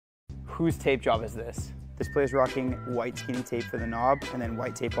Whose tape job is this? This player's rocking white skinny tape for the knob and then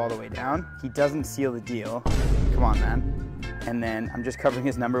white tape all the way down. He doesn't seal the deal. Come on, man. And then I'm just covering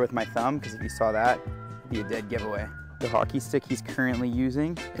his number with my thumb because if you saw that, it'd be a dead giveaway. The hockey stick he's currently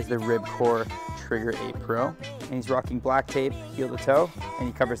using is the Ribcore Trigger 8 Pro. And he's rocking black tape, heel to toe, and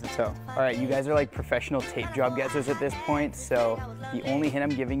he covers the toe. All right, you guys are like professional tape job guessers at this point, so the only hint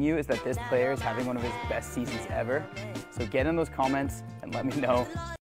I'm giving you is that this player is having one of his best seasons ever. So get in those comments and let me know